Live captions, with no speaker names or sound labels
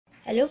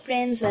Hello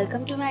friends,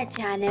 welcome to my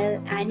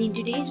channel, and in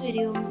today's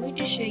video I'm going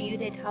to show you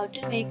that how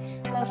to make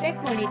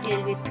perfect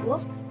ponytail with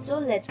puff. So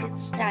let's get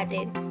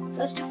started.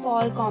 First of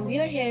all, comb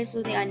your hair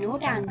so there are no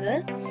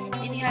tangles.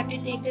 Then you have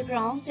to take the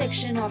crown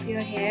section of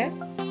your hair,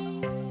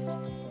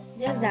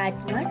 just that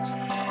much,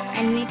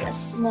 and make a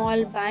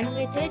small bun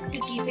with it to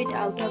keep it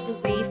out of the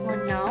way for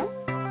now.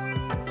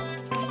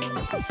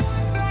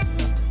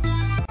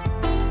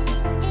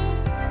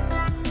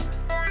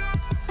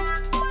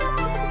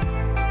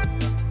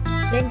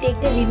 Then take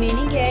the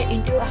remaining hair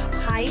into a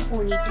high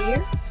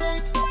ponytail.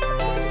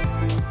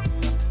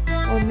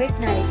 Comb it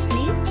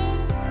nicely.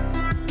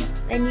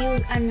 Then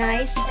use a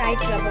nice tight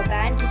rubber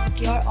band to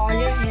secure all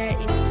your hair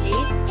in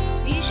place.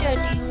 Be sure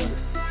to use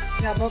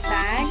rubber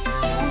band.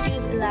 Don't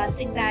use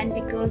elastic band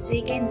because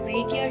they can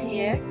break your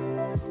hair.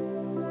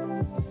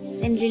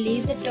 Then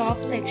release the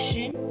top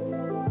section.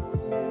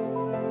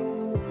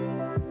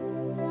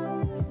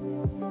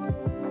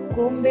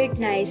 Comb it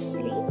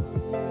nicely.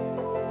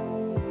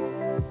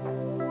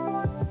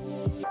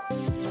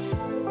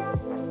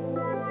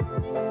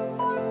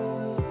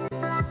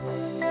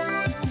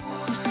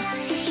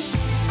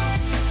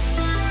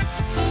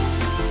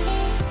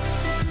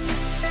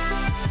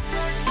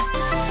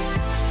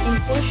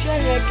 Push your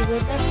hair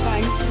towards the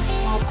front to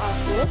form a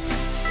puff.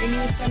 Then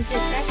use some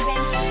tic-tac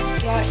pens to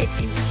secure it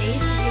in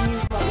place. You can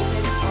use bobby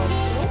pins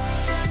also.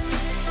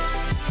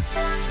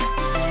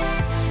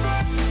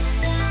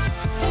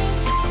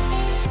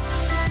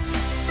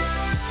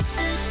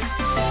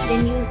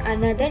 Then use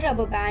another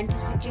rubber band to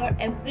secure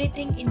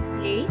everything in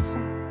place.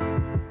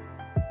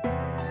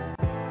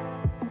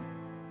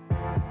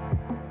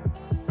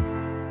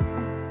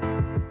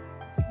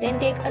 Then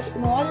take a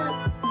small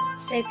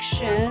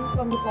section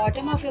from the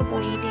bottom of your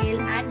ponytail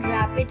and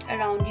wrap it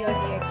around your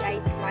hair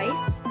tight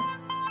twice.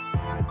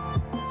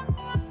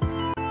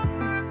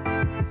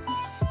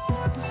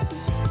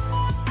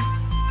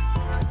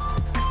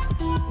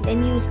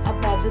 Then use a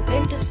bobby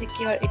pin to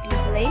secure it in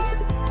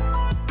place.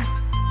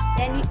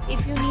 Then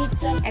if you need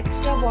some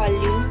extra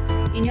volume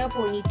in your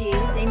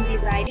ponytail, then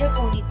divide your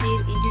ponytail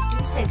into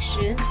two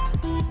sections,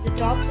 the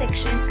top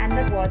section and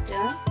the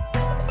bottom.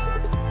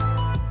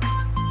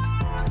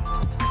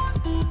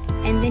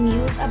 And then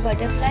use a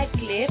butterfly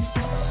clip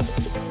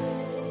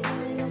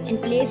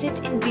and place it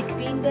in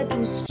between the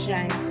two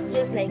strands,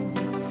 just like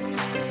that.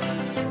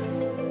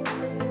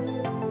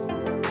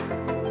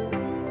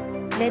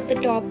 Let the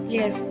top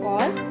layer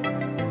fall,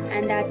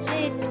 and that's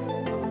it.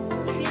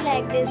 If you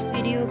like this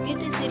video, give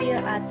this video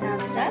a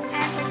thumbs up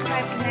and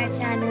subscribe to my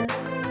channel.